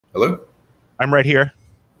Hello? I'm right here.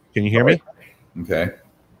 Can you hear me? Okay.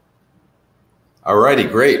 All righty,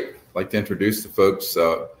 great. I'd like to introduce the folks,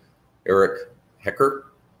 Eric Hecker.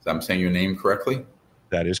 I'm saying your name correctly?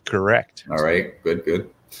 That is correct. All right, good, good.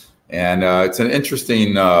 And it's an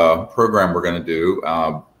interesting program we're going to do.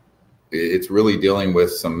 It's really dealing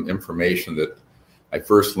with some information that I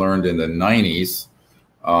first learned in the 90s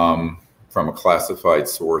from a classified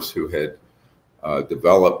source who had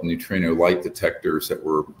developed neutrino light detectors that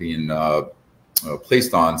were being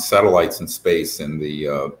placed on satellites in space in the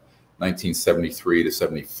 1973 to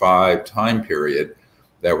 75 time period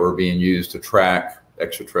that were being used to track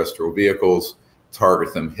extraterrestrial vehicles,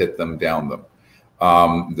 target them, hit them, down them.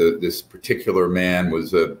 This particular man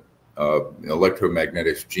was an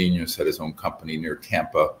electromagnetic genius, had his own company near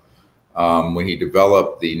Tampa. When he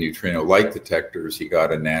developed the neutrino light detectors, he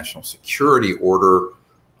got a national security order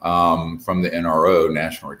from the NRO,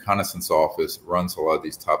 National Reconnaissance Office, runs a lot of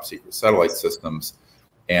these top secret satellite systems,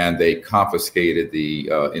 and they confiscated the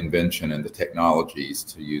invention and the technologies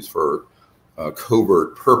to use for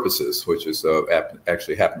covert purposes, which is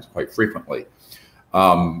actually happens quite frequently.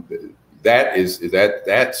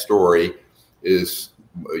 That story is,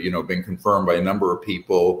 been confirmed by a number of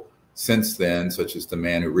people since then, such as the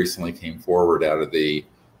man who recently came forward out of the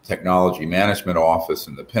Technology Management Office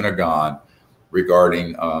in the Pentagon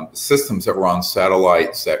regarding systems that were on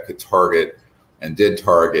satellites that could target and did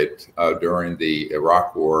target during the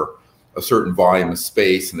Iraq War a certain volume of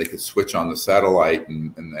space, and they could switch on the satellite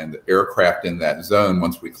and the aircraft in that zone,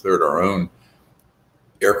 once we cleared our own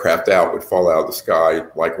aircraft out, would fall out of the sky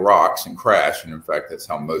like rocks and crash. And in fact, that's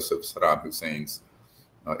how most of Saddam Hussein's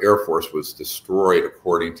Air Force was destroyed,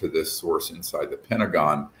 according to this source inside the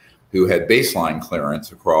Pentagon, who had baseline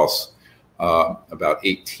clearance across about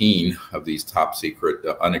 18 of these top secret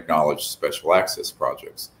unacknowledged special access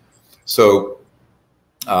projects. So,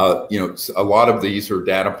 a lot of these are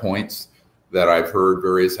data points that I've heard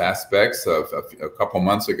various aspects of. A couple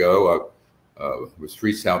months ago, was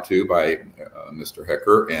reached out to by Mr.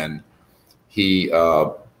 Hecker, and he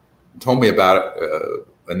told me about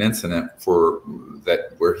an incident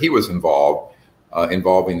where he was involved,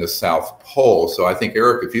 involving the South Pole. So I think,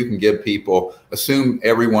 Eric, if you can give people, assume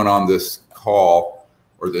everyone on this call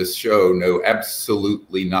or this show know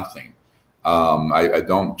absolutely nothing. I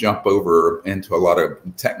don't jump over into a lot of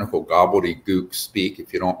technical gobbledygook speak,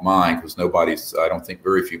 if you don't mind, because I don't think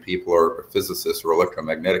very few people are physicists or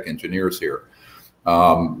electromagnetic engineers here.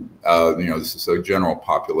 This is a general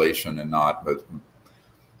population and not the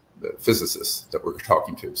physicists that we're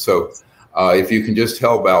talking to. So if you can just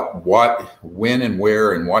tell about what, when and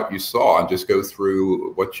where and what you saw, and just go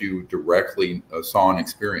through what you directly saw and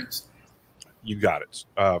experienced. You got it.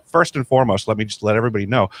 First and foremost, let me just let everybody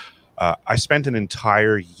know, I spent an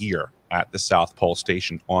entire year at the South Pole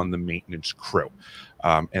Station on the maintenance crew.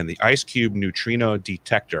 And the Ice Cube neutrino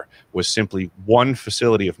detector was simply one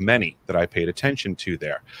facility of many that I paid attention to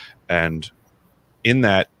there. And in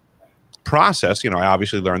that process, I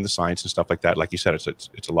obviously learned the science and stuff like that. Like you said,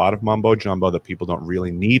 it's a lot of mumbo jumbo that people don't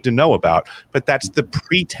really need to know about, but that's the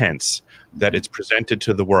pretense that it's presented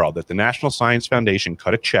to the world, that the National Science Foundation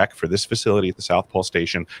cut a check for this facility at the South Pole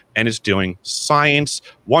Station and is doing science,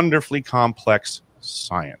 wonderfully complex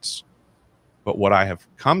science. But what I have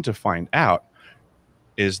come to find out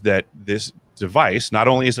is that this device, not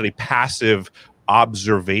only is it a passive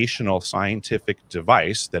observational scientific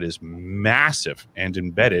device that is massive and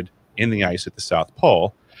embedded in the ice at the South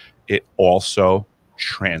Pole, it also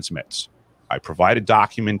transmits. I provided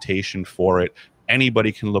documentation for it.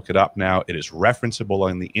 Anybody can look it up now. It is referenceable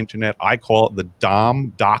on the internet. I call it the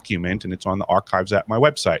DOM document, and it's on the archives at my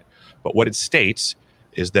website. But what it states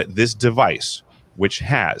is that this device, which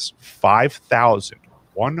has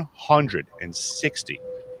 5,160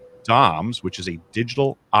 DOMs, which is a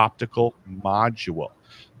digital optical module,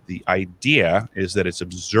 the idea is that it's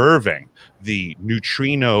observing the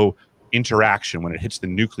neutrino interaction when it hits the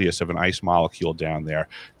nucleus of an ice molecule down there.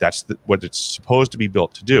 That's what it's supposed to be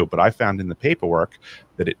built to do. But I found in the paperwork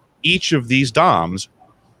that each of these DOMs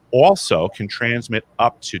also can transmit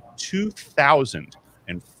up to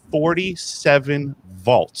 2,047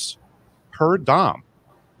 volts per DOM.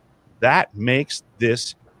 That makes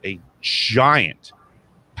this a giant,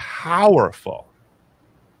 powerful,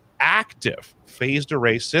 active phased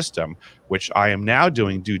array system, which I am now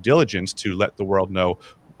doing due diligence to let the world know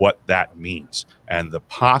what that means. And the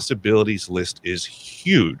possibilities list is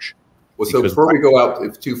huge. Well, so before we go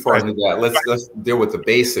out too far into that, let's deal with the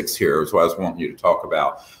basics here, is what I was wanting you to talk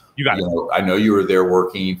about. You got it. I know you were there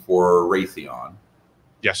working for Raytheon.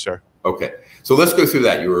 Yes, sir. Okay, so let's go through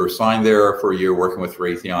that. You were assigned there for a year working with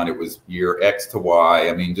Raytheon. It was year X to Y.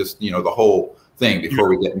 I mean, just, you know, the whole thing before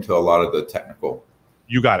we get into a lot of the technical.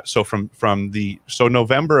 You got it. So so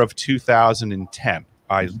November of 2010,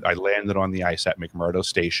 I landed on the ice at McMurdo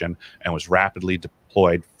Station and was rapidly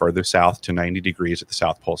deployed further south to 90 degrees at the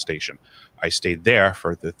South Pole Station. I stayed there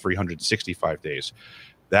for the 365 days.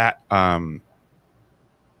 That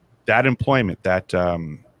that employment, that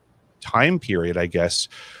time period, I guess,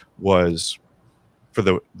 was for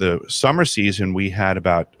the summer season. We had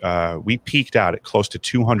about we peaked out at close to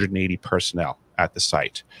 280 personnel at the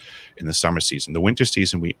site in the summer season. The winter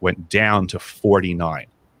season, we went down to 49,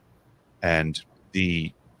 and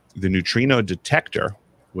the neutrino detector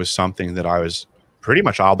was something that I was pretty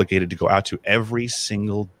much obligated to go out to every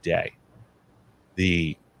single day.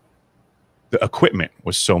 The equipment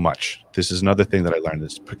was so much. This is another thing that I learned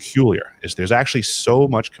that's peculiar, is there's actually so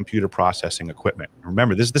much computer processing equipment.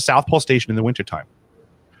 Remember, this is the South Pole Station in the wintertime.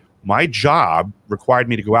 My job required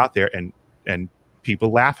me to go out there, and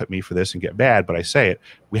people laugh at me for this and get mad, but I say it.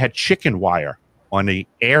 We had chicken wire on a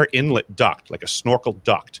air inlet duct, like a snorkel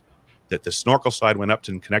duct, that the snorkel side went up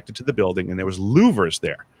to and connected to the building, and there was louvers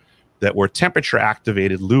there that were temperature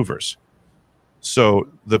activated louvers. So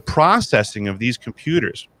the processing of these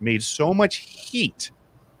computers made so much heat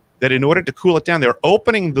that in order to cool it down, they're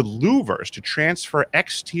opening the louvers to transfer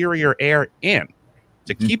exterior air in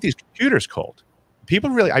to keep these computers cold. People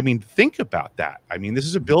really, I mean, think about that. I mean, this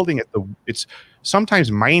is a building it's sometimes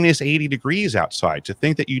minus 80 degrees outside. To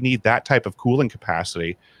think that you need that type of cooling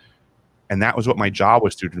capacity, and that was what my job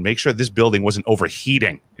was to make sure this building wasn't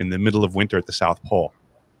overheating in the middle of winter at the South Pole.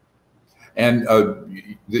 And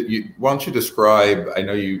why don't you describe, I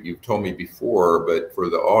know you've told me before, but for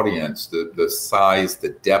the audience, the size,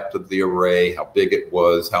 the depth of the array, how big it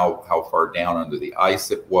was, how far down under the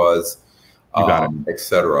ice it was, et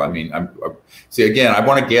cetera. I mean, see, again, I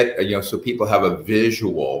want to get, you know, so people have a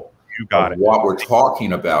visual of what we're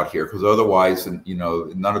talking about here, because otherwise, you know,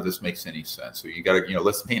 none of this makes any sense. So you got to, you know,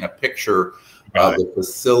 let's paint a picture of the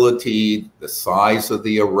facility, the size of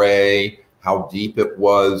the array, how deep it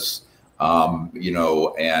was. You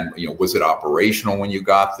know, and, you know, was it operational when you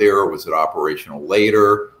got there? Or was it operational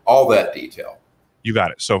later? All that detail. You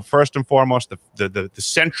got it. So first and foremost, the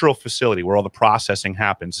central facility where all the processing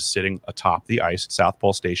happens is sitting atop the ice at South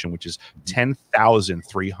Pole Station, which is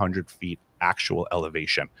 10,300 feet actual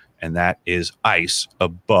elevation. And that is ice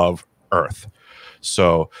above Earth.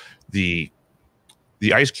 So the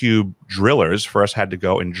ice cube drillers first had to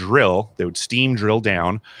go and drill. They would steam drill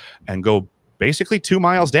down and go basically 2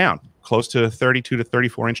 miles down, close to a 32 to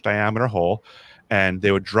 34 inch diameter hole, and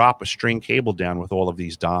they would drop a string cable down with all of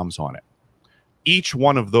these DOMs on it. Each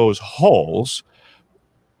one of those holes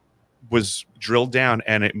was drilled down,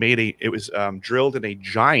 and it was drilled in a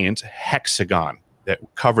giant hexagon that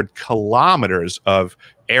covered kilometers of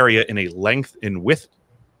area in a length and width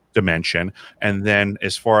dimension, and then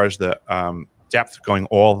as far as the depth, going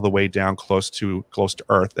all the way down close to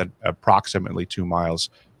Earth at approximately 2 miles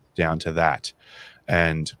down to that.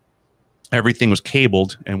 And everything was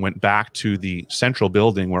cabled and went back to the central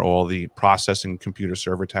building where all the processing computer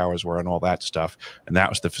server towers were and all that stuff. And that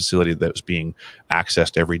was the facility that was being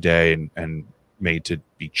accessed every day and made to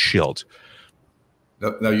be chilled.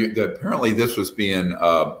 Now, apparently this was being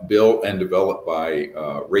built and developed by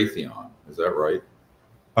Raytheon. Is that right?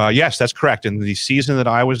 Yes, that's correct. In the season that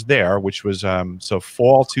I was there, which was so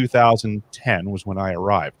fall 2010 was when I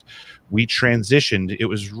arrived. We transitioned. It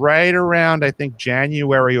was right around, I think,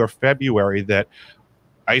 January or February that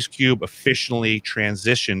IceCube officially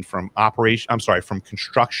transitioned from from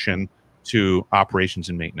construction to operations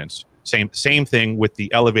and maintenance. Same thing with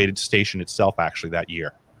the elevated station itself, actually, that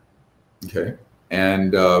year. Okay.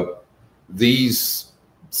 And the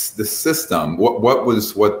system, what were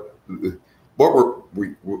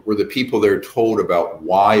the people there told about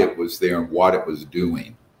why it was there and what it was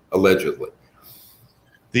doing, allegedly?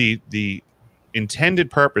 The intended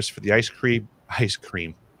purpose for the IceCube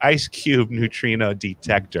neutrino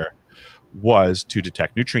detector was to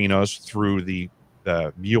detect neutrinos through the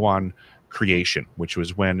muon creation, which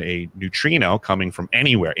was when a neutrino coming from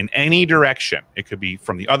anywhere in any direction, it could be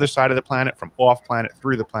from the other side of the planet, from off planet,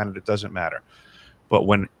 through the planet, it doesn't matter. But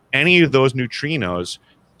when any of those neutrinos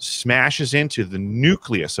smashes into the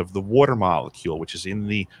nucleus of the water molecule, which is in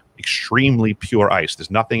the extremely pure ice.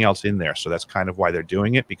 There's nothing else in there. So that's kind of why they're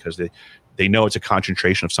doing it, because they know it's a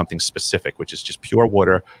concentration of something specific, which is just pure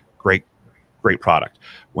water. Great product.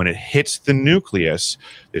 When it hits the nucleus,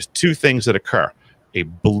 there's two things that occur. A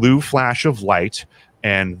blue flash of light,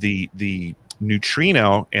 and the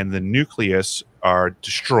neutrino and the nucleus are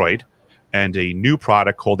destroyed, and a new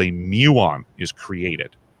product called a muon is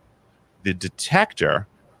created. The detector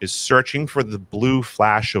is searching for the blue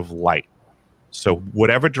flash of light. So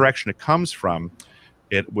whatever direction it comes from,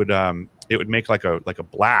 it would make like a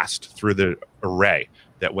blast through the array,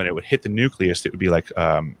 that when it would hit the nucleus, it would be like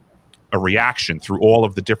a reaction through all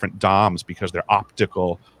of the different DOMs, because they're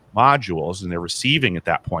optical modules and they're receiving at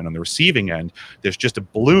that point. On the receiving end, there's just a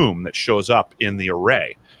bloom that shows up in the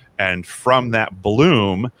array. And from that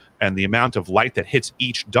bloom and the amount of light that hits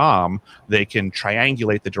each DOM, they can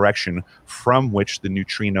triangulate the direction from which the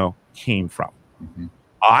neutrino came from. Mm-hmm.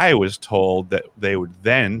 I was told that they would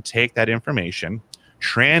then take that information,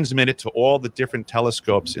 transmit it to all the different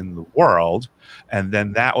telescopes in the world, and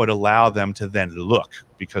then that would allow them to then look,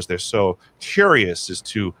 because they're so curious as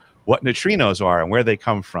to what neutrinos are and where they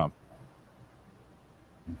come from.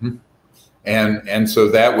 Mm-hmm. And so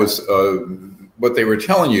that was what they were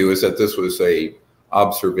telling you, is that this was a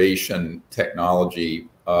observation technology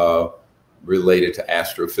related to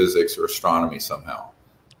astrophysics or astronomy somehow.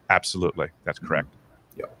 Absolutely, that's correct.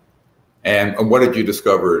 Yeah. And what did you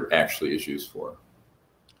discover it actually is used for?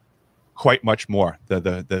 Quite much more.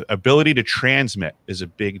 The ability to transmit is a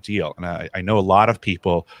big deal, and I know a lot of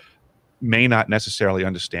people may not necessarily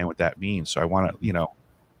understand what that means. So I want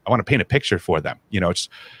to paint a picture for them.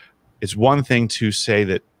 It's one thing to say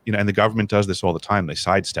that, and the government does this all the time. They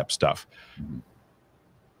sidestep stuff. Mm-hmm.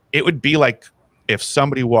 It would be like if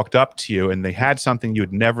somebody walked up to you and they had something you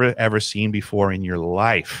had never ever seen before in your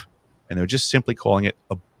life, and they were just simply calling it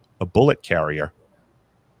a bullet carrier.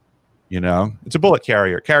 It's a bullet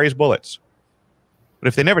carrier, it carries bullets. But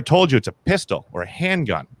if they never told you it's a pistol or a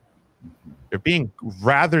handgun, they're being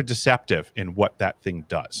rather deceptive in what that thing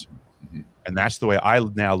does. Mm-hmm. And that's the way I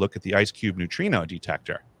now look at the IceCube neutrino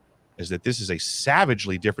detector, is that this is a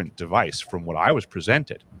savagely different device from what I was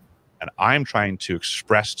presented. And I'm trying to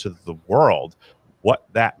express to the world what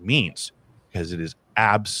that means, because it is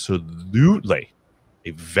absolutely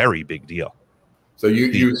a very big deal. So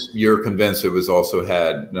you're convinced it was also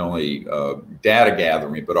had not only data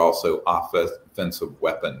gathering, but also offensive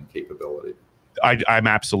weapon capability. I'm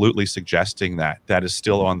absolutely suggesting that is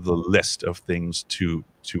still on the list of things to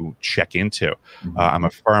check into. Mm-hmm. I'm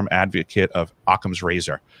a firm advocate of Occam's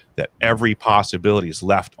razor, that every possibility is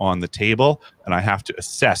left on the table, and I have to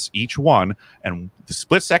assess each one. And the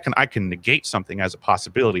split second I can negate something as a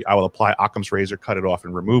possibility, I will apply Occam's razor, cut it off,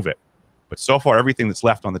 and remove it. But so far, everything that's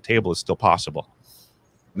left on the table is still possible.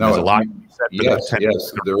 No, there's a lot. Yes,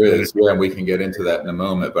 there is. Yeah, and we can get into that in a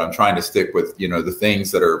moment. But I'm trying to stick with the things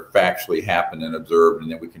that are factually happened and observed, and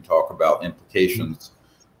then we can talk about implications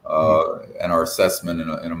and our assessment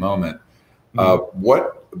in a moment. You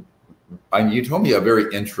told me a very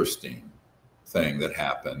interesting thing that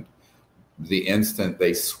happened the instant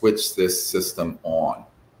they switched this system on.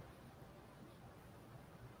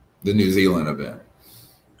 The New Zealand event.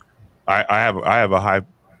 I have a high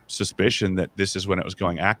suspicion that this is when it was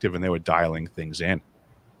going active and they were dialing things in,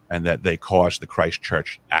 and that they caused the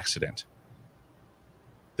Christchurch accident.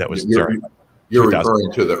 That was you're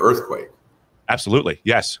referring to the earthquake. Absolutely,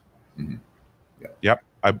 yes. Mm-hmm. Yeah. Yep.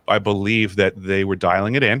 I believe that they were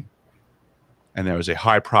dialing it in, and there was a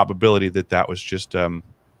high probability that was just a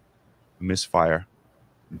misfire.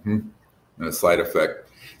 Mm-hmm. And a side effect.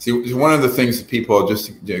 See, one of the things that people, just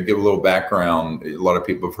to give a little background, a lot of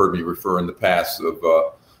people have heard me refer in the past of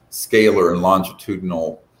scalar and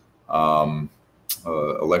longitudinal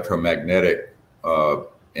electromagnetic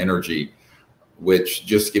energy, which,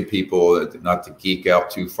 just give people, not to geek out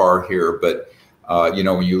too far here, but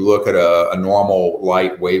when you look at a normal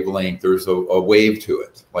light wavelength, there's a wave to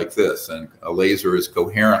it like this, and a laser is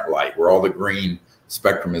coherent light where all the green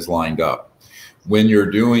spectrum is lined up. When you're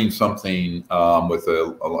doing something with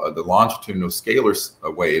the longitudinal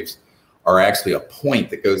scalar waves are actually a point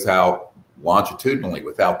that goes out longitudinally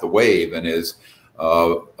without the wave, and is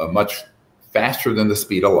much faster than the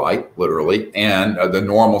speed of light, literally, and the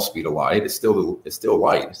normal speed of light is still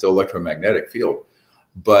light, it's still electromagnetic field,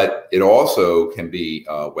 but it also can be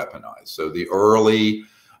weaponized. So the early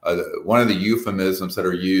one of the euphemisms that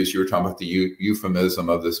are used, you were talking about the euphemism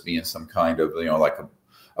of this being some kind of like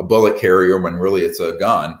a bullet carrier, when really it's a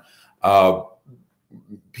gun.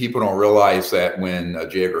 People don't realize that when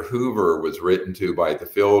J. Edgar Hoover was written to by the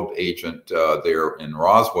field agent there in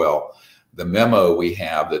Roswell, the memo we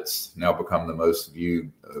have that's now become the most viewed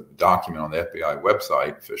document on the FBI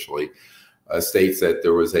website officially states that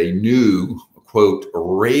there was a new, quote,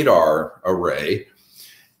 radar array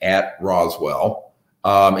at Roswell.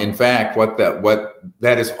 In fact, what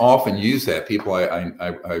that is often used at, people I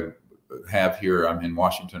have here, I'm in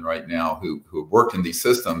Washington right now, who have worked in these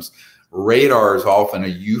systems, radar is often a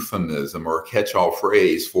euphemism or a catch-all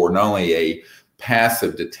phrase for not only a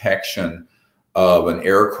passive detection of an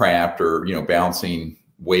aircraft or, you know, bouncing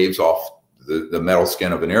waves off the metal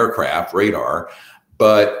skin of an aircraft, radar,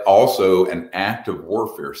 but also an active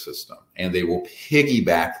warfare system, and they will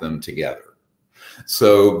piggyback them together.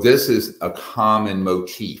 So this is a common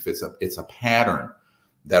motif. It's a pattern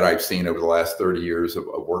that I've seen over the last 30 years of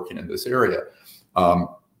working in this area. And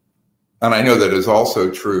I know that it's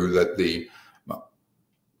also true that the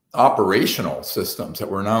operational systems that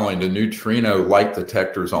were not only the neutrino light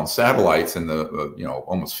detectors on satellites in the, you know,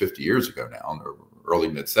 almost 50 years ago now, in the early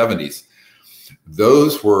mid 70s,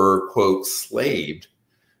 those were, quote, slaved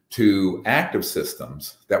to active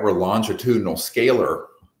systems that were longitudinal scalar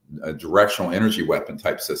directional energy weapon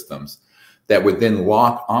type systems that would then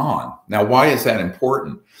lock on. Now, why is that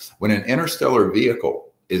important? When an interstellar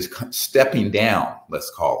vehicle is stepping down,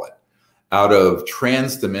 let's call it, out of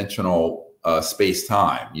transdimensional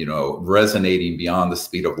space-time, you know, resonating beyond the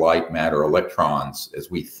speed of light, matter, electrons as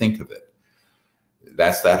we think of it.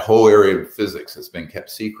 That's that whole area of physics that's been kept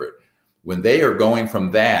secret. When they are going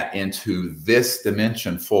from that into this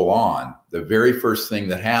dimension full on, the very first thing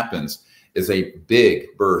that happens is a big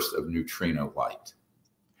burst of neutrino light.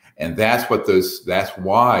 And that's why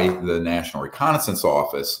the National Reconnaissance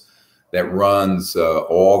Office that runs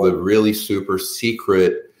all the really super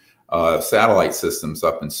secret satellite systems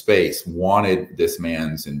up in space wanted this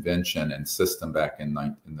man's invention and system back in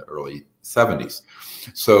the early 70s.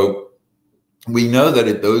 So we know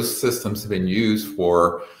that those systems have been used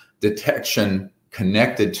for detection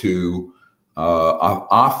connected to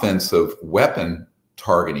offensive weapon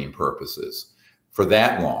targeting purposes for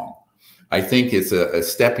that long. I think it's a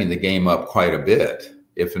stepping the game up quite a bit.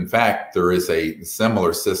 If in fact there is a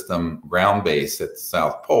similar system ground-based at the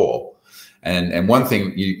South Pole. And one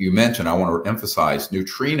thing you mentioned, I want to emphasize,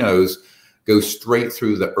 neutrinos go straight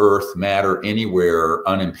through the Earth, matter, anywhere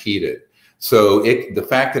unimpeded. So the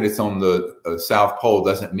fact that it's on the South Pole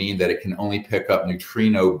doesn't mean that it can only pick up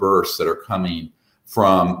neutrino bursts that are coming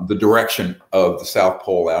from the direction of the South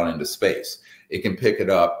Pole out into space. It can pick it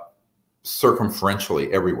up circumferentially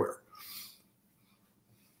everywhere.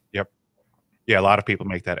 Yep. Yeah, a lot of people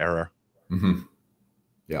make that error. Mm-hmm.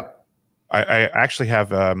 Yeah. I actually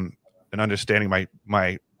have an understanding.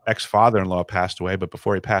 My ex-father-in-law passed away, but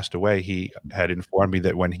before he passed away, he had informed me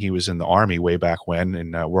that when he was in the Army way back when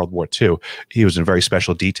in World War II, he was in very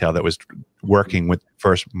special detail that was working with the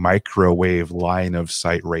first microwave line of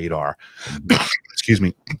sight radar. Excuse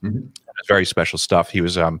me. Mm-hmm. Very special stuff. He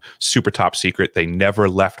was super top secret. They never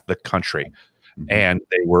left the country. Mm-hmm. And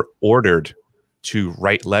they were ordered to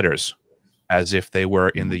write letters as if they were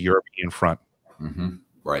in the European front. Mm-hmm.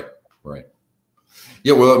 Right, right.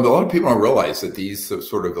 Yeah, well, a lot of people don't realize that these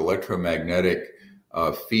sort of electromagnetic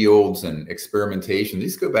fields and experimentation,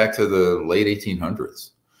 these go back to the late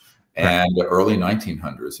 1800s and the early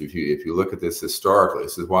 1900s. If you look at this historically,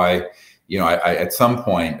 this is why, you know, I at some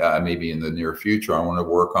point, maybe in the near future, I want to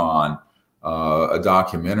work on a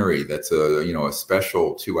documentary that's a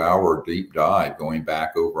special 2-hour deep dive going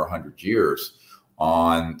back over 100 years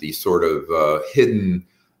on the sort of hidden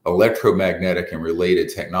electromagnetic and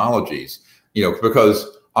related technologies. You know,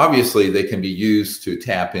 because obviously they can be used to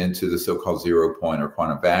tap into the so-called 0 point or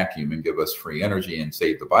quantum vacuum and give us free energy and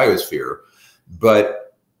save the biosphere.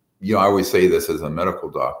 But, you know, I always say this as a medical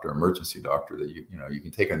doctor, emergency doctor, that you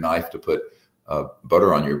can take a knife to put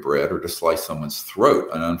butter on your bread or to slice someone's throat.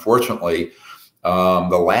 And unfortunately,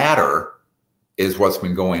 the latter is what's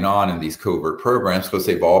been going on in these covert programs, because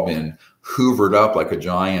they've all been hoovered up like a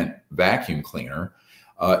giant vacuum cleaner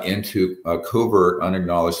into covert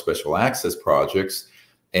unacknowledged special access projects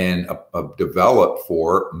and developed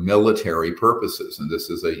for military purposes. And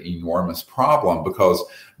this is an enormous problem, because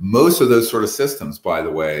most of those sort of systems, by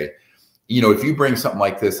the way, you know, if you bring something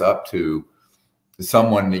like this up to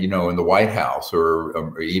someone, you know, in the White House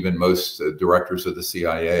or even most directors of the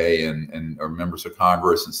CIA and or members of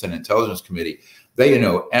Congress and Senate Intelligence Committee, they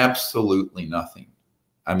know absolutely nothing.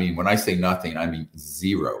 I mean, when I say nothing, I mean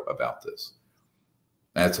zero about this.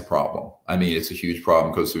 That's a problem. I mean, it's a huge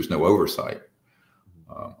problem because there's no oversight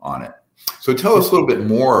on it. So tell us a little bit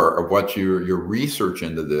more of what your research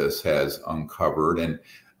into this has uncovered, and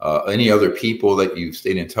any other people that you've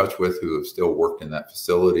stayed in touch with who have still worked in that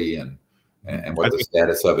facility, and what the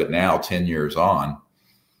status of it now, 10 years on.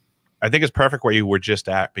 I think it's perfect where you were just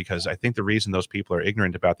at, because I think the reason those people are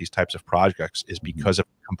ignorant about these types of projects is because of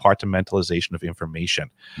compartmentalization of information.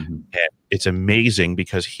 Mm-hmm. And it's amazing,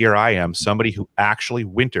 because here I am, somebody who actually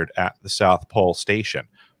wintered at the South Pole Station.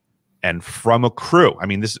 and from a crew. I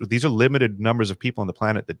mean, these are limited numbers of people on the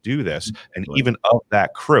planet that do this, and Right. even of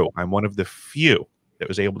that crew, I'm one of the few that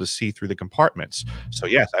was able to see through the compartments. So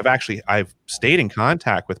yes, I've stayed in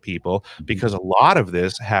contact with people, because a lot of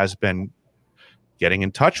this has been getting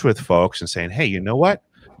in touch with folks and saying, hey, you know what?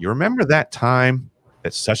 You remember that time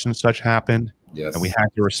that such and such happened? Yes. And we had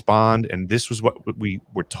to respond, and this was what we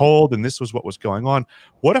were told, and this was what was going on.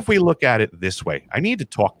 What if we look at it this way? I need to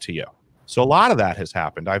talk to you. So a lot of that has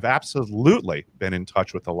happened. I've absolutely been in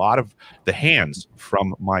touch with a lot of the hands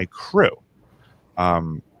from my crew.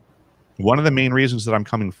 One of the main reasons that I'm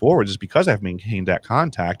coming forward is because I've maintained that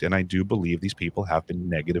contact, and I do believe these people have been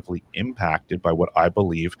negatively impacted by what I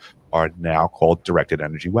believe are now called directed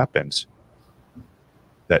energy weapons.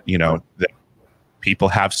 That, that people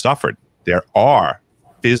have suffered. There are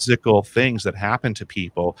physical things that happen to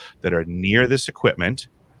people that are near this equipment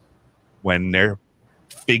when they're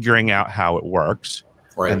figuring out how it works.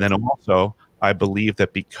 Right. And then also, I believe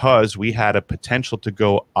that because we had a potential to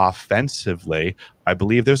go offensively, I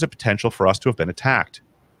believe there's a potential for us to have been attacked.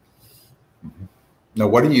 Now,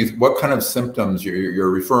 what kind of symptoms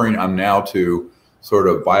you're referring? I'm now to sort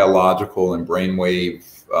of biological and brainwave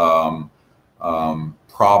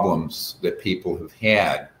problems that people have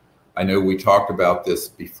had. I know we talked about this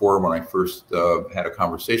before when I first had a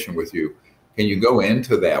conversation with you. Can you go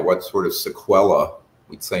into that? What sort of sequela,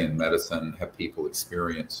 we'd say in medicine, have people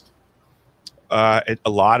experienced? A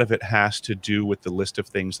lot of it has to do with the list of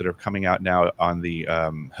things that are coming out now on the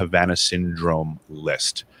Havana syndrome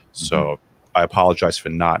list. So I apologize for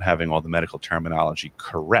not having all the medical terminology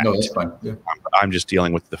correct. No, that's fine. Yeah. I'm just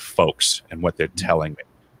dealing with the folks and what they're telling me.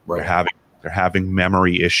 Right. They're having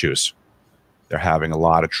memory issues. They're having a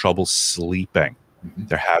lot of trouble sleeping.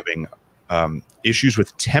 They're having issues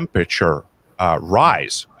with temperature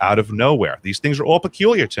rise out of nowhere. These things are all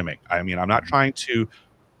peculiar to me. I mean, I'm not trying to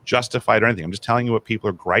justify it or anything. I'm just telling you what people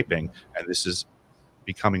are griping, and this is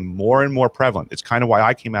becoming more and more prevalent. It's kind of why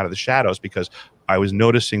I came out of the shadows, because I was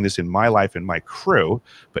noticing this in my life and my crew,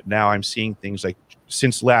 but now I'm seeing things like,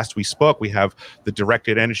 since last we spoke, we have the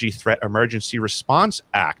Directed Energy Threat Emergency Response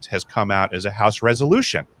Act has come out as a House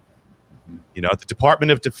resolution. The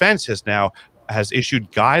Department of Defense has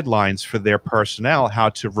issued guidelines for their personnel how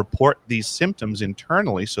to report these symptoms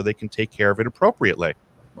internally so they can take care of it appropriately.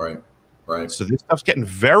 Right. Right. So this stuff's getting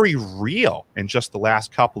very real in just the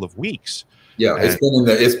last couple of weeks. Yeah, it's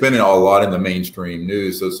been a lot in the mainstream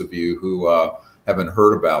news. Those of you who haven't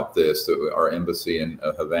heard about this, our embassy in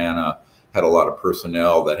Havana had a lot of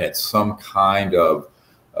personnel that had some kind of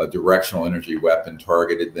directional energy weapon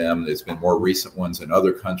targeted them. There's been more recent ones in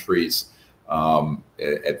other countries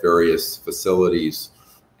at various facilities,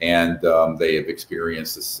 and they have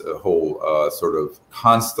experienced this whole sort of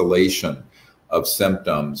constellation of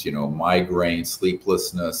symptoms, migraine,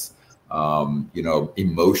 sleeplessness,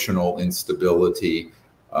 emotional instability,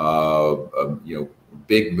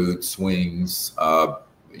 big mood swings,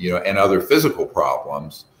 and other physical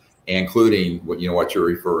problems, including what you're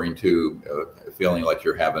referring to, feeling like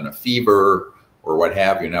you're having a fever or what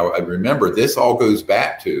have you. Now, I remember this all goes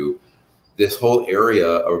back to this whole area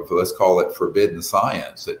of, let's call it forbidden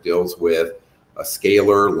science, that deals with a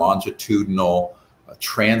scalar, longitudinal,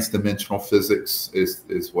 transdimensional physics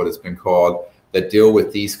is what it's been called, that deal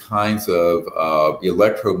with these kinds of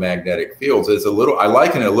electromagnetic fields. I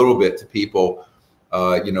liken it a little bit to people,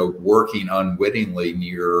 working unwittingly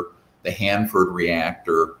near the Hanford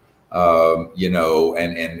reactor, and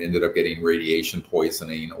ended up getting radiation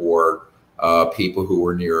poisoning, or people who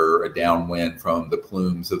were near a downwind from the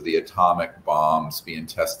plumes of the atomic bombs being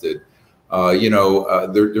tested.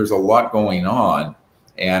 There's a lot going on.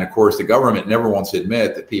 And of course, the government never wants to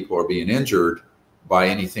admit that people are being injured by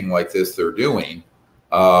anything like this they're doing,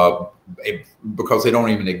 because they don't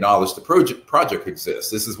even acknowledge the project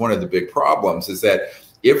exists. This is one of the big problems, is that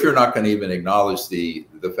if you're not going to even acknowledge the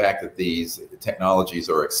fact that these technologies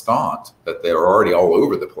are extant, that they're already all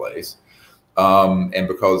over the place, and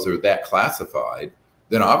because they're that classified,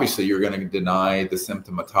 then obviously you're going to deny the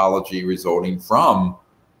symptomatology resulting from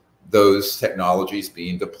those technologies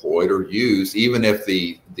being deployed or used, even if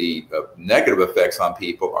the negative effects on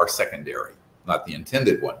people are secondary, not the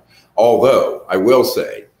intended one. Although I will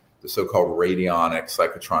say the so-called radionic,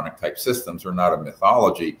 psychotronic type systems are not a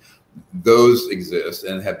mythology. Those exist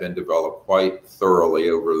and have been developed quite thoroughly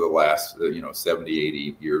over the last 70,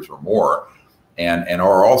 80 years or more, and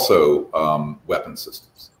are also weapon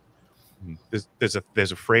systems. There's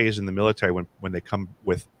a phrase in the military when they come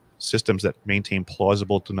with systems that maintain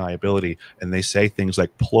plausible deniability, and they say things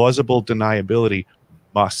like plausible deniability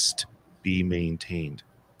must be maintained.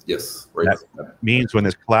 Yes, right. That means when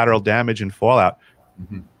there's collateral damage and fallout,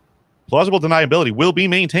 plausible deniability will be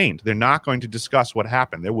maintained. They're not going to discuss what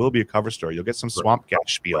happened. There will be a cover story. You'll get some swamp gas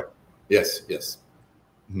spiel. Right. Yes, yes,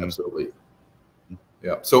 absolutely.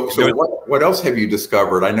 Yeah. So what else have you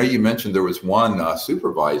discovered? I know you mentioned there was one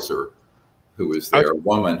supervisor who was there, a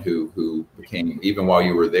woman who became, even while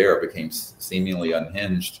you were there, became seemingly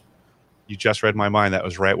unhinged. You just read my mind. That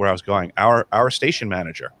was right where I was going. Our station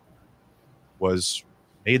manager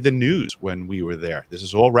made the news when we were there. This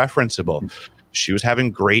is all referenceable. She was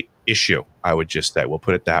having great issue, I would just say. We'll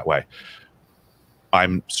put it that way.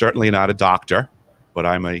 I'm certainly not a doctor, but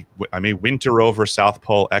I'm a winter rover South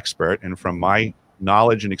Pole expert, and from my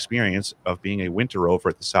knowledge and experience of being a winter rover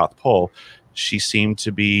at the South Pole, she seemed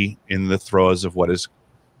to be in the throes of what is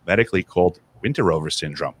medically called winter rover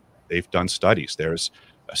syndrome. They've done studies. There's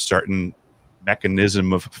a certain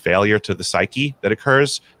mechanism of failure to the psyche that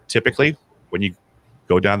occurs typically when you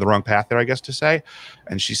go down the wrong path there, I guess to say.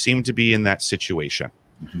 And she seemed to be in that situation.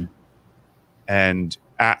 And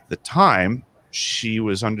at the time, she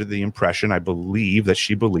was under the impression, I believe, that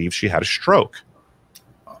she believed she had a stroke.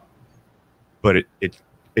 But it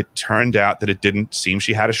turned out that it didn't seem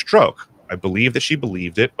she had a stroke. I believe that she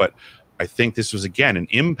believed it, but I think this was, again, an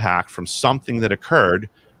impact from something that occurred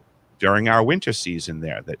during our winter season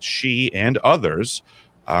there, that she and others,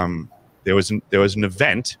 there was an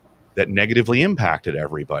event that negatively impacted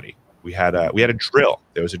everybody. We had a drill.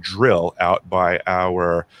 There was a drill out by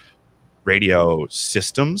our radio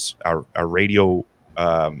systems, our radio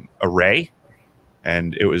array,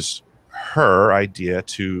 and it was her idea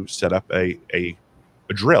to set up a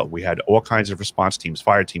drill. We had all kinds of response teams,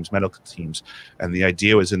 fire teams, medical teams, and the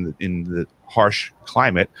idea was in the harsh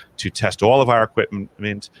climate to test all of our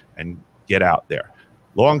equipment and get out there.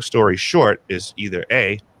 Long story short is either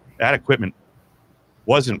A, that equipment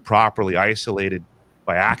wasn't properly isolated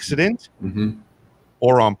by accident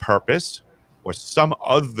or on purpose, or some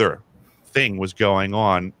other thing was going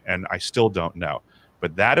on, and I still don't know.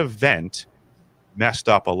 But that event messed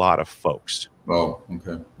up a lot of folks. Oh,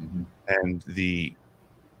 okay. And the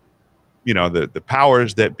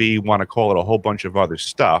powers that be want to call it a whole bunch of other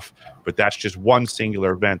stuff, but that's just one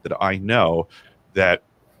singular event that I know that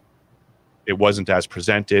it wasn't as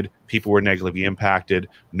presented. People were negatively impacted.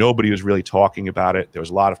 Nobody was really talking about it. There was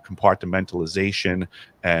a lot of compartmentalization,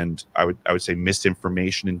 and I would say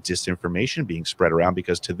misinformation and disinformation being spread around,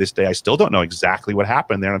 because to this day I still don't know exactly what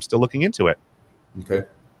happened there, and I'm still looking into it. Okay.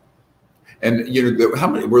 And how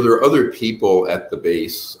many were there other people at the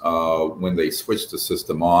base when they switched the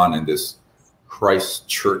system on and this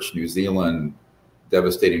Christchurch, New Zealand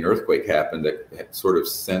devastating earthquake happened that sort of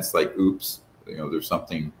sensed like, oops, there's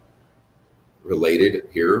something related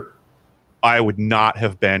here? I would not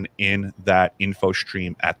have been in that info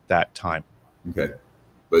stream at that time. Okay.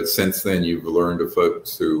 But since then you've learned of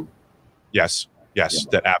folks who... Yes,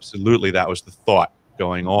 that absolutely, that was the thought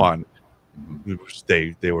going on.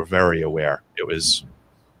 They were very aware. It was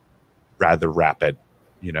rather rapid,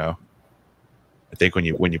 I think when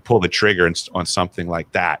you pull the trigger on something like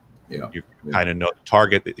that, you kind of know the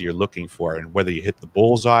target that you're looking for, and whether you hit the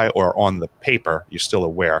bullseye or on the paper, you're still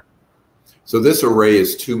aware. So this array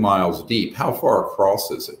is 2 miles deep. How far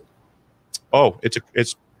across is it? Oh,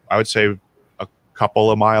 it's I would say a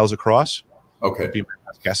couple of miles across. Okay. Would be my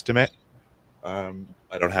best guesstimate.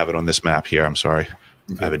 I don't have it on this map here. I'm sorry.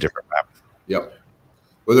 Okay. I have a different map. Yep.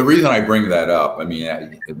 Well, the reason I bring that up, I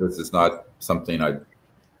mean, this is not something a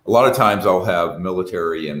lot of times I'll have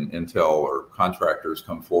military and intel or contractors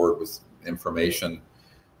come forward with information,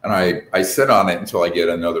 and I sit on it until I get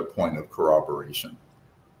another point of corroboration.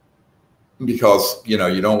 Because, you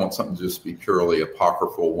don't want something to just be purely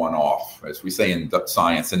apocryphal one-off, as we say in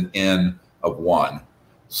science, an N of one.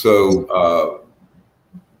 So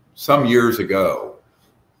some years ago,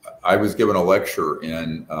 I was given a lecture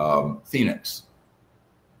in Phoenix,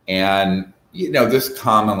 and this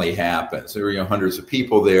commonly happens. There were hundreds of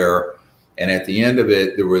people there, and at the end of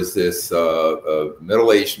it, there was this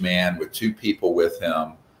middle-aged man with 2 people with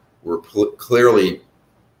him, were clearly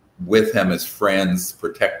with him as friends,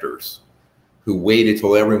 protectors, who waited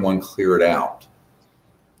till everyone cleared out.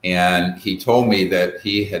 And he told me that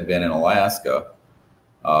he had been in Alaska,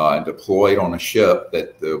 deployed on a ship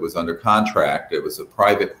that was under contract. It was a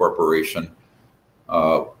private corporation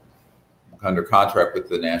under contract with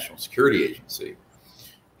the National Security Agency.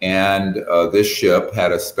 And this ship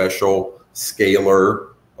had a special scalar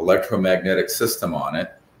electromagnetic system on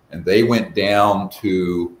it. And they went down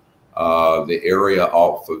to the area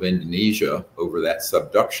off of Indonesia over that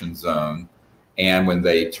subduction zone. And when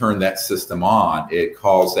they turned that system on, it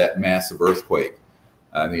caused that massive earthquake.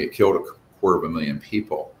 I think it killed 250,000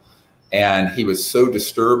 people. And he was so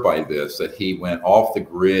disturbed by this that he went off the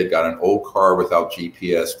grid, got an old car without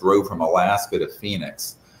GPS, drove from Alaska to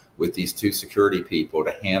Phoenix with these two security people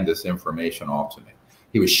to hand this information off to me.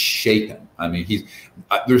 He was shaken. I mean,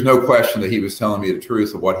 there's no question that he was telling me the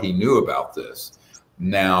truth of what he knew about this.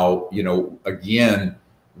 Now, you know, again,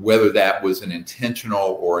 whether that was an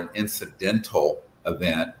intentional or an incidental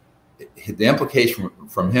event, the implication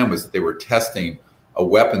from him was that they were testing a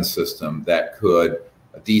weapon system that could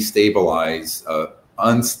destabilize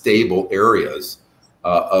unstable areas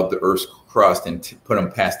of the Earth's crust and put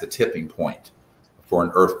them past the tipping point for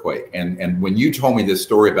an earthquake. And when you told me this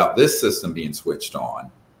story about this system being switched on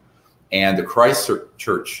and the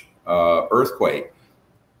Christchurch earthquake,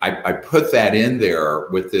 I put that in there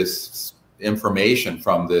with this information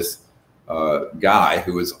from this guy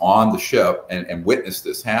who was on the ship and witnessed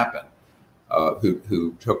this happen,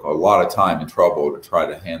 who took a lot of time and trouble to try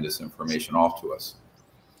to hand this information off to us.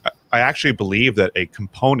 I actually believe that a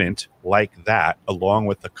component like that, along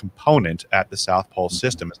with a component at the South Pole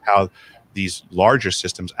system, is how these larger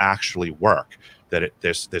systems actually work. That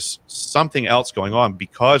there's something else going on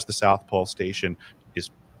because the South Pole station is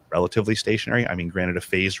relatively stationary. I mean, granted, a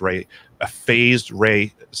phased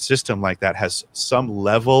ray system like that has some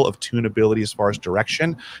level of tunability as far as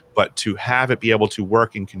direction, but to have it be able to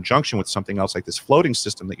work in conjunction with something else like this floating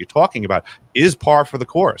system that you're talking about is par for the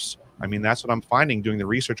course. I mean, that's what I'm finding doing the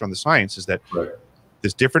research on the science, is that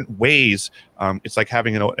there's different ways. It's like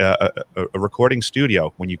having a recording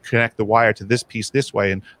studio. When you connect the wire to this piece this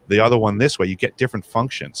way and the other one this way, you get different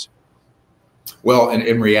functions. Well,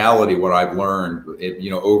 in reality, what I've learned,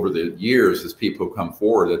 over the years, as people come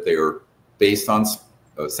forward, that they are based on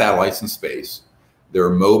satellites in space. They're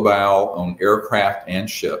mobile on aircraft and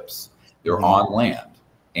ships. They're on land,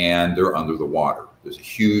 and they're under the water. There's a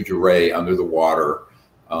huge array under the water.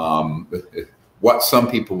 What some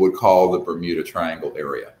people would call the Bermuda Triangle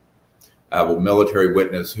area. I have a military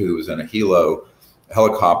witness who was in a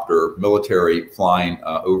helicopter, military, flying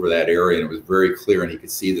over that area, and it was very clear, and he could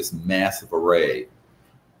see this massive array.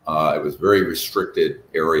 It was a very restricted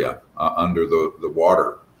area under the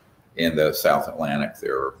water in the South Atlantic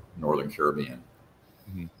there, Northern Caribbean.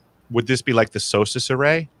 Mm-hmm. Would this be like the SOSIS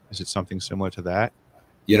array? Is it something similar to that?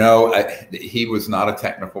 You know, he was not a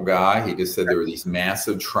technical guy. He just said there were these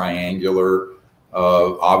massive triangular,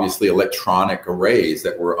 obviously electronic arrays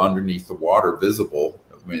that were underneath the water, visible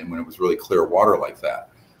when it was really clear water like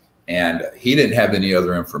that. And he didn't have any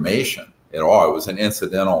other information at all. It was an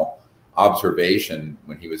incidental observation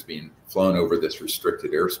when he was being flown over this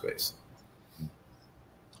restricted airspace.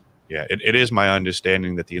 Yeah, it is my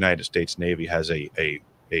understanding that the United States Navy has a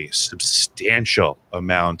substantial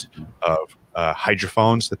amount of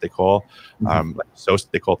hydrophones that they call,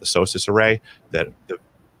 they call it the SOSIS array, that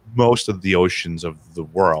most of the oceans of the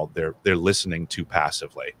world they're listening to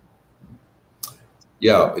passively.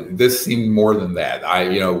 Yeah, this seemed more than that.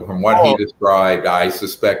 From what he described, I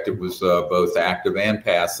suspect it was both active and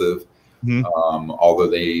passive. Although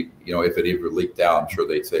they, if it ever leaked out, I'm sure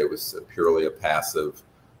they'd say it was purely a passive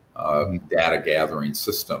data gathering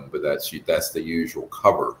system. But that's the usual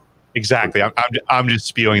cover. Exactly. I'm just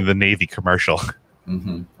spewing the Navy commercial.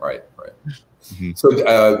 Right.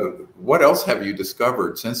 So what else have you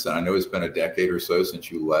discovered since then? I know it's been a decade or so since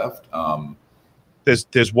you left.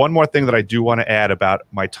 There's one more thing that I do want to add about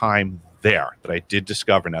my time there that I did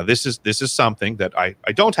discover. Now, this is something that I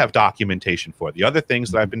don't have documentation for. The other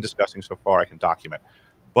things that I've been discussing so far, I can document.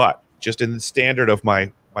 But just in the standard of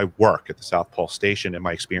my work at the South Pole Station and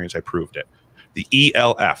my experience, I proved it. The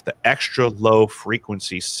ELF, the extra low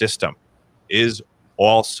frequency system, is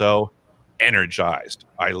also energized.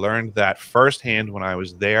 I learned that firsthand when I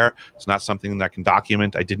was there. It's not something that I can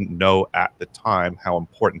document. I didn't know at the time how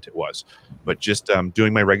important it was. But just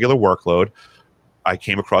doing my regular workload, I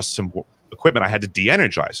came across some equipment I had to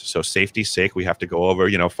de-energize. So safety's sake, we have to go over,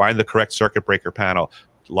 find the correct circuit breaker panel,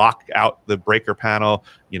 lock out the breaker panel,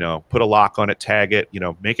 put a lock on it, tag it,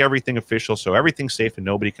 make everything official so everything's safe and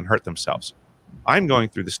nobody can hurt themselves. I'm going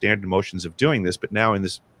through the standard motions of doing this, but now in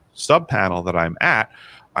this sub panel that I'm at,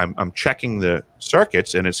 I'm checking the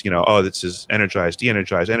circuits, and it's this is energized,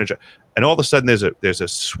 de-energized, energized, and all of a sudden there's a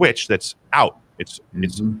switch that's out. It's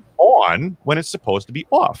on when it's supposed to be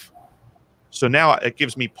off. So now it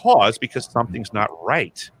gives me pause because something's not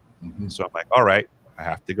right. So I'm like, all right, I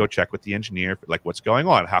have to go check with the engineer, like, what's going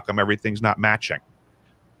on? How come everything's not matching?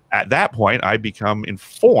 At that point, I become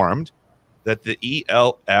informed that the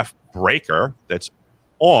ELF breaker that's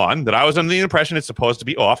on, that I was under the impression it's supposed to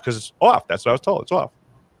be off because it's off. That's what I was told. It's off.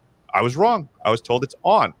 I was wrong. I was told it's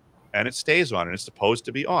on, and it stays on, and it's supposed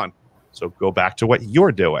to be on. So go back to what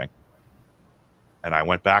you're doing. And I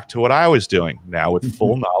went back to what I was doing, now with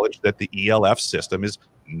full knowledge that the ELF system is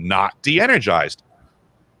not de-energized.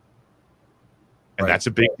 And that's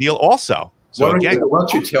a big deal also. So why again,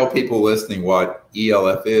 don't you tell people listening what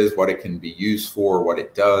ELF is, what it can be used for, what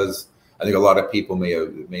it does? I think a lot of people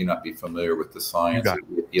may not be familiar with the science of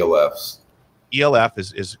ELFs. ELF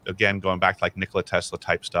is again going back to like Nikola Tesla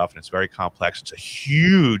type stuff, and it's very complex. It's a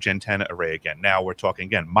huge antenna array. Again, now we're talking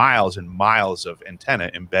again miles and miles of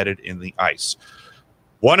antenna embedded in the ice.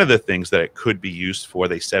 One of the things that it could be used for,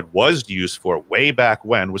 they said was used for way back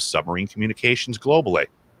when, was submarine communications globally,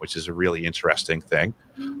 which is a really interesting thing.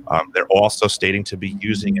 They're also stating to be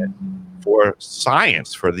using it for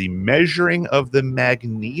science, for the measuring of the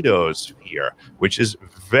magnetosphere, which is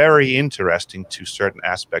very interesting to certain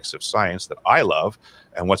aspects of science that I love,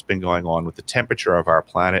 and what's been going on with the temperature of our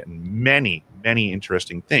planet, and many, many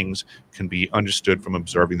interesting things can be understood from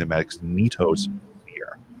observing the magnetosphere.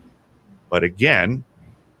 But again,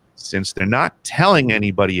 since they're not telling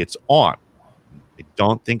anybody it's on, I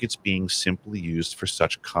don't think it's being simply used for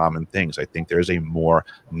such common things. I think there's a more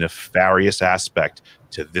nefarious aspect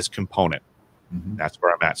to this component. That's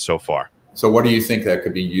where I'm at so far. So what do you think that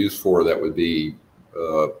could be used for that would be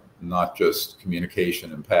not just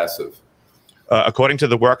communication and passive? According to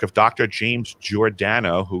the work of Dr. James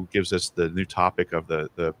Giordano, who gives us the new topic of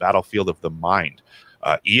the battlefield of the mind,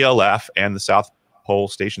 ELF and the South Pole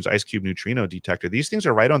Station's ice cube neutrino detector, these things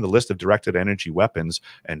are right on the list of directed energy weapons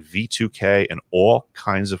and V2K and all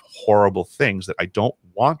kinds of horrible things that I don't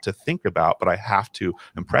want to think about, but I have to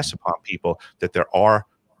impress upon people that there are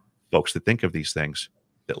folks that think of these things,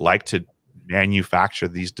 that like to manufacture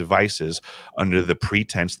these devices under the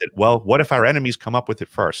pretense that, well, what if our enemies come up with it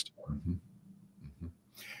first?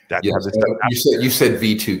 That's you said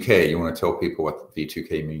V2K. You want to tell people what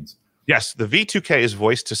V2K means? Yes, the V2K is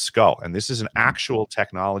voice to skull, and this is an actual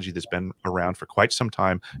technology that's been around for quite some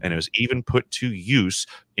time, and it was even put to use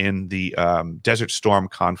in the Desert Storm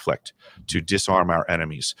conflict to disarm our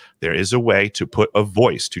enemies. There is a way to put a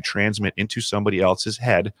voice to transmit into somebody else's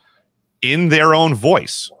head in their own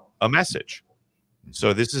voice a message.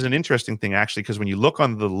 So this is an interesting thing, actually, because when you look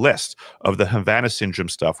on the list of the Havana syndrome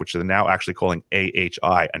stuff, which they're now actually calling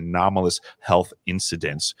AHI, anomalous health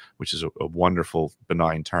incidents, which is a wonderful,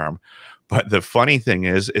 benign term. But the funny thing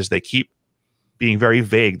is they keep being very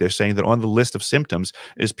vague. They're saying that on the list of symptoms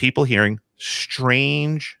is people hearing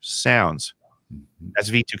strange sounds.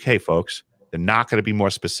 That's V2K, folks. They're not going to be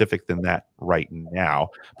more specific than that right now.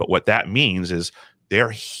 But what that means is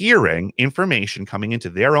they're hearing information coming into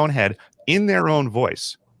their own head in their own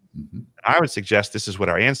voice. I would suggest this is what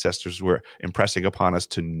our ancestors were impressing upon us,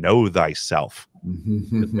 to know thyself.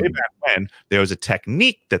 Way back when, there was a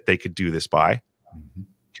technique that they could do this by.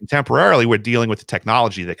 Contemporarily, we're dealing with the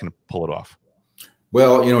technology that can pull it off.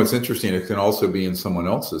 Well, you know, it's interesting. It can also be in someone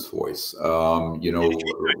else's voice. You know,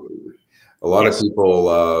 a lot of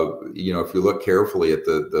people, you know, if you look carefully at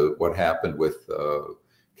what happened with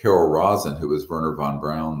Carol Rosin, who was Werner von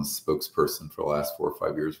Braun's spokesperson for the last 4 or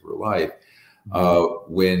 5 years of her life.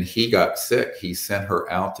 When he got sick, he sent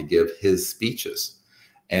her out to give his speeches.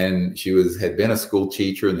 And she had been a school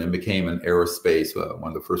teacher and then became an aerospace, one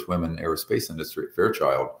of the first women in aerospace industry,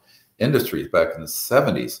 Fairchild Industries back in the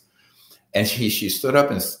 70s. And she stood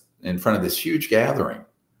up in front of this huge gathering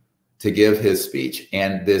to give his speech.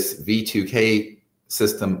 And this V2K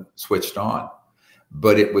system switched on.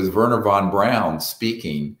 But it was Werner von Braun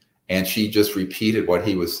speaking, and she just repeated what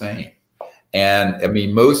he was saying. And I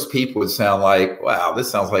mean, most people would sound like, wow, this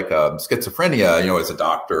sounds like schizophrenia, you know, as a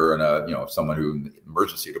doctor and you know, someone who in the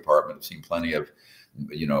emergency department have seen plenty of,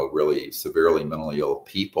 you know, really severely mentally ill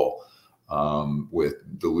people with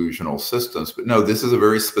delusional systems. But no, this is a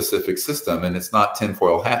very specific system, and it's not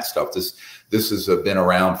tinfoil hat stuff. This has been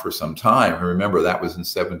around for some time. And remember, that was in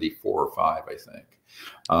 74 or 5, I think.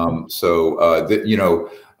 You know,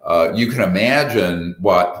 you can imagine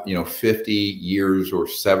what, you know, 50 years or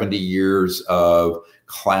 70 years of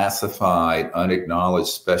classified, unacknowledged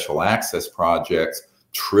special access projects,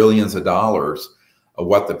 trillions of dollars, of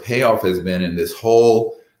what the payoff has been in this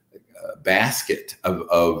whole basket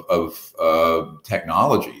of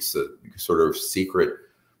technologies, sort of secret,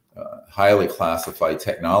 highly classified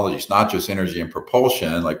technologies, not just energy and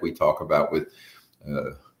propulsion like we talk about with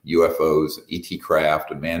UFOs, ET craft,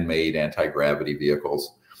 and man-made anti-gravity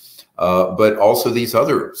vehicles, but also these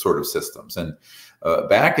other sort of systems. And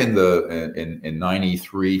back in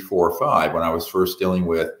 93, 4, 5, when I was first dealing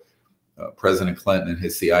with President Clinton and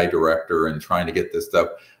his CI director and trying to get this stuff,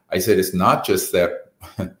 I said, it's not just that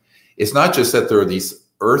there are these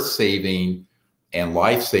earth-saving and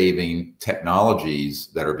life-saving technologies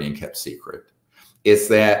that are being kept secret. It's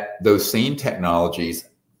that those same technologies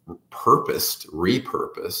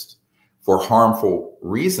repurposed for harmful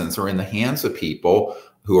reasons are in the hands of people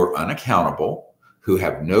who are unaccountable, who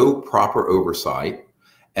have no proper oversight,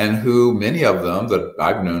 and who, many of them that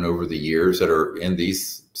I've known over the years that are in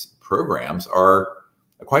these programs, are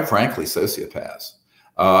quite frankly sociopaths,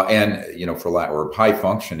 and or high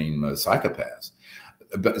functioning psychopaths.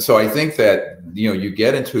 But so I think that you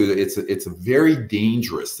get into it's very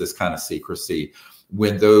dangerous, this kind of secrecy,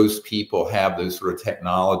 when those people have those sort of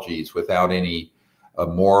technologies without any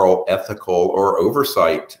moral, ethical, or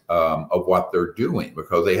oversight of what they're doing,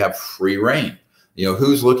 because they have free reign.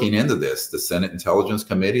 Who's looking into this? The Senate Intelligence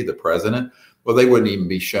Committee, the president? Well, they wouldn't even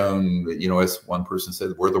be shown, as one person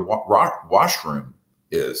said, where the washroom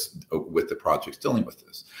is with the projects dealing with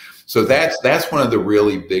this. So that's one of the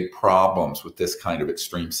really big problems with this kind of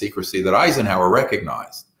extreme secrecy that Eisenhower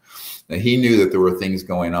recognized. Now, he knew that there were things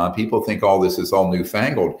going on. People think all this is all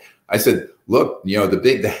newfangled. I said, look,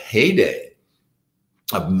 the heyday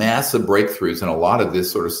of massive breakthroughs in a lot of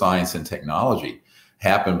this sort of science and technology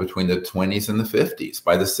happened between the 20s and the 50s.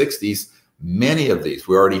 By the 60s, many of these,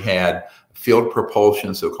 we already had field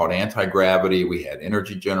propulsion, so-called anti-gravity. We had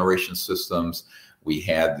energy generation systems. We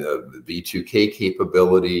had the V2K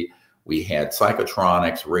capability. We had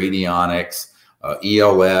psychotronics, radionics,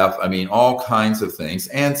 ELF, all kinds of things,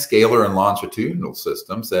 and scalar and longitudinal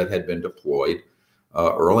systems that had been deployed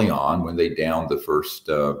early on when they downed the first,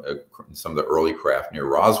 some of the early craft near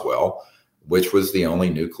Roswell, which was the only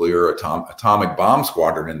nuclear atomic bomb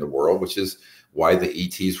squadron in the world, which is why the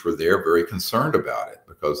ETs were there, very concerned about it,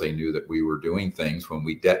 because they knew that we were doing things when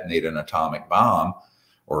we detonate an atomic bomb,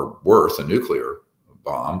 or worse, a nuclear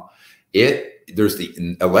bomb. There's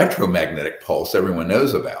the electromagnetic pulse everyone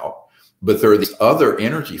knows about, but there are these other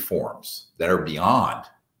energy forms that are beyond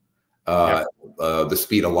the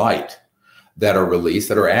speed of light that are released,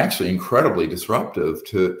 that are actually incredibly disruptive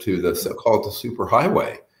to the so-called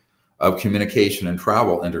superhighway of communication and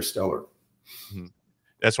travel, interstellar. Mm-hmm.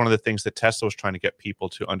 That's one of the things that Tesla was trying to get people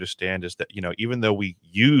to understand, is that, even though we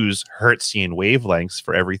use Hertzian wavelengths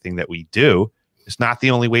for everything that we do, it's not the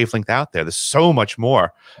only wavelength out there. There's so much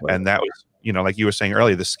more. Right. And that was, like you were saying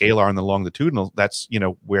earlier, the scalar and the longitudinal, that's,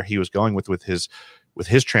 where he was going with his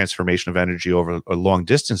transformation of energy over long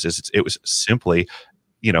distances. It was simply,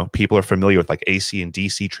 people are familiar with like AC and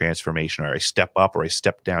DC transformation, or a step up or a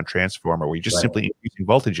step down transformer, where you're just simply increasing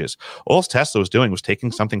voltages. All Tesla was doing was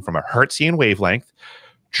taking something from a Hertzian wavelength,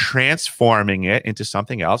 transforming it into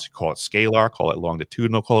something else. You call it scalar, call it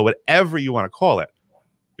longitudinal, call it whatever you want to call it.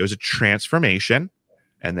 It was a transformation,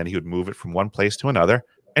 and then he would move it from one place to another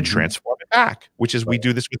and transform it back, which is, we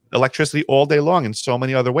do this with electricity all day long in so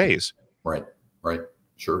many other ways. Right.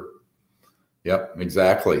 Sure. Yep,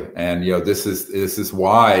 exactly. And, this is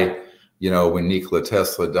why, when Nikola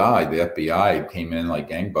Tesla died, the FBI came in like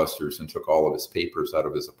gangbusters and took all of his papers out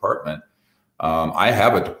of his apartment. I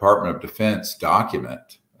have a Department of Defense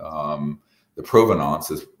document, the provenance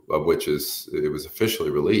of which it was officially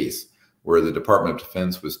released, where the Department of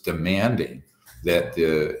Defense was demanding that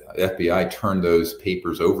the FBI turn those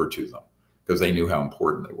papers over to them because they knew how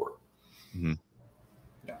important they were. Mm-hmm.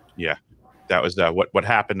 Yeah. That was what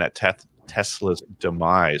happened at Tesla's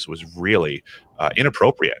demise was really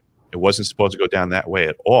inappropriate. It wasn't supposed to go down that way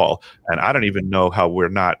at all. And I don't even know how we're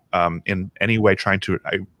not in any way trying to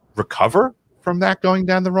recover from that going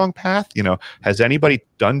down the wrong path. Has anybody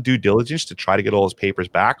done due diligence to try to get all his papers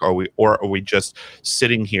back? Or are we just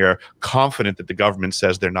sitting here confident that the government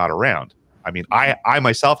says they're not around? I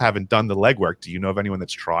myself haven't done the legwork. Do you know of anyone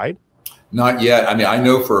that's tried? Not yet. I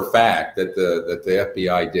know for a fact that the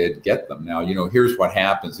FBI did get them. Now, here's what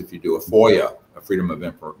happens if you do a FOIA, a Freedom of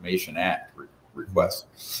Information Act request.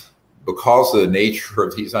 Because of the nature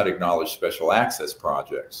of these unacknowledged special access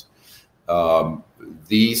projects,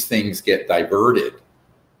 these things get diverted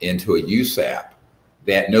into a USAP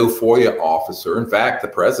that no FOIA officer, in fact, the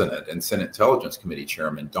president and Senate Intelligence Committee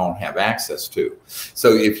chairman, don't have access to.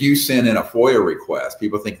 So if you send in a FOIA request,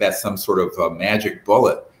 people think that's some sort of a magic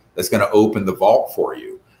bullet that's going to open the vault for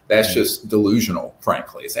you. That's just delusional,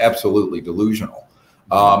 frankly. It's absolutely delusional,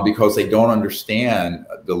 because they don't understand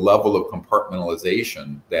the level of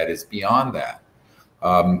compartmentalization that is beyond that.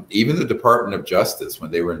 Even the Department of Justice, when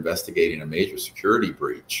they were investigating a major security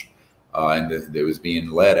breach, and it was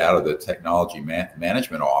being led out of the Technology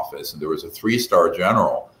Management Office, and there was a 3-star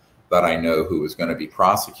general that I know who was going to be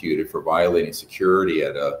prosecuted for violating security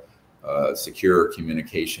at a secure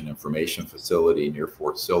communication information facility near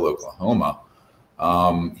Fort Sill, Oklahoma.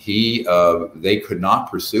 They could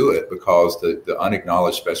not pursue it because the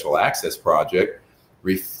unacknowledged special access project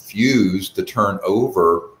refused to turn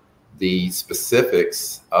over the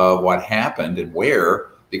specifics of what happened and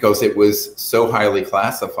where, because it was so highly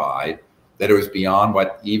classified that it was beyond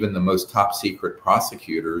what even the most top secret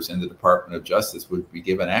prosecutors in the Department of Justice would be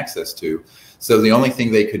given access to. So the only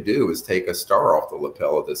thing they could do was take a star off the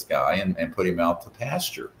lapel of this guy and put him out to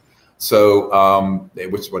pasture. So,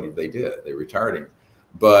 which is what they did. They retired him.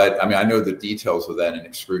 But I mean, I know the details of that in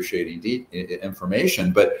excruciating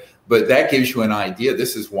information, but that gives you an idea.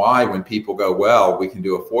 This is why when people go, well, we can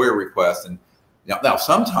do a FOIA request. And now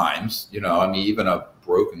sometimes, you know, I mean, even a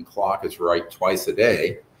broken clock is right twice a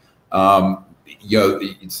day. You know,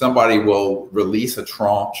 somebody will release a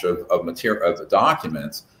tranche of material, of the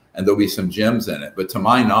documents, and there'll be some gems in it. But to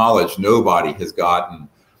my knowledge, nobody has gotten,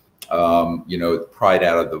 you know, pried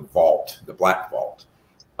out of the vault, the black vault.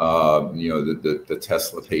 You know, the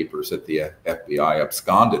Tesla papers that the FBI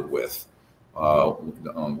absconded with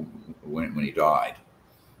when he died.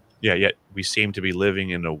 Yeah, yet we seem to be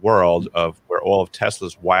living in a world of where all of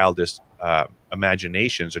Tesla's wildest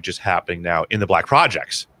imaginations are just happening now in the black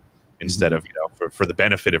projects, instead of, you know, for the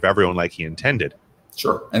benefit of everyone like he intended.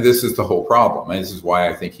 Sure. And this is the whole problem. And this is why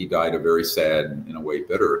I think he died a very sad and in a way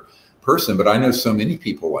bitter person. But I know so many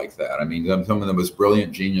people like that. I mean, some of the most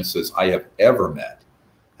brilliant geniuses I have ever met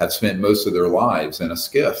have spent most of their lives in a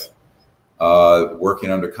skiff, working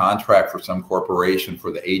under contract for some corporation, for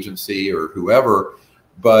the agency or whoever.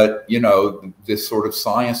 But, you know, this sort of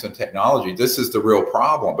science and technology, this is the real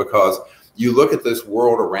problem, because you look at this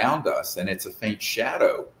world around us and it's a faint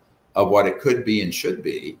shadow of what it could be and should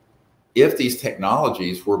be if these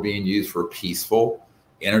technologies were being used for peaceful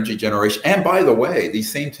energy generation. And by the way, these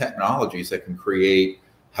same technologies that can create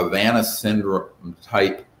Havana syndrome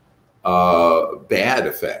type bad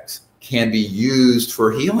effects can be used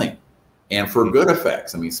for healing and for good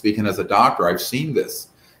effects. I mean, speaking as a doctor, I've seen this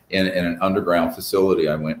in an underground facility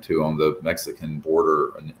I went to on the Mexican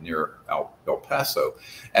border near El Paso.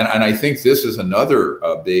 And I think this is another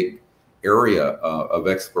big area of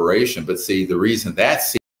exploration. But see, the reason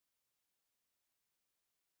that's